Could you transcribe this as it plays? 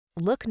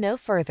Look no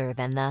further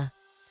than the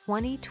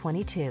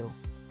 2022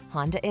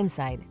 Honda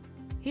Insight.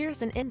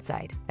 Here's an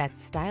Insight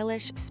that's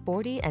stylish,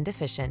 sporty, and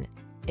efficient.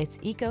 Its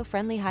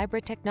eco-friendly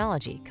hybrid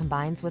technology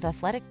combines with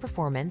athletic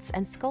performance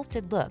and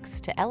sculpted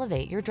looks to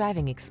elevate your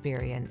driving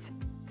experience.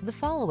 The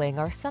following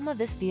are some of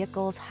this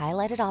vehicle's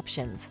highlighted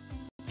options: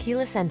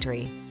 keyless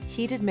entry,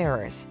 heated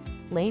mirrors,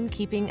 lane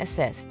keeping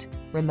assist,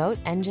 remote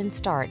engine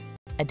start,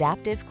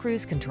 adaptive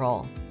cruise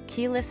control,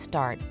 keyless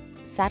start,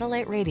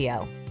 satellite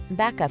radio,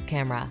 backup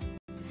camera,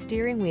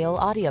 steering wheel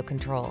audio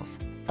controls,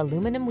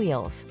 aluminum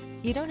wheels.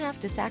 You don't have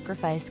to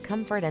sacrifice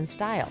comfort and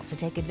style to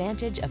take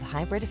advantage of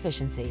hybrid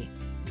efficiency.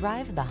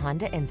 Drive the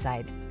Honda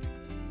Insight.